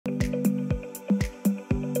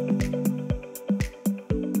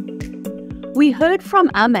We heard from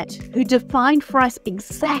Amit, who defined for us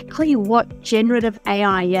exactly what generative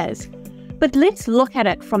AI is. But let's look at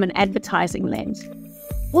it from an advertising lens.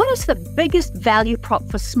 What is the biggest value prop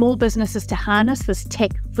for small businesses to harness this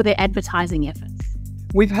tech for their advertising efforts?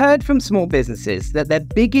 We've heard from small businesses that their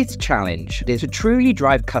biggest challenge is to truly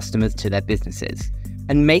drive customers to their businesses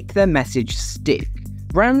and make their message stick.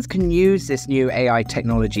 Brands can use this new AI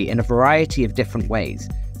technology in a variety of different ways,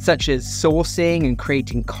 such as sourcing and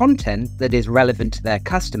creating content that is relevant to their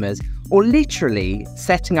customers, or literally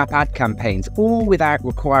setting up ad campaigns, all without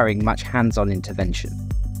requiring much hands-on intervention.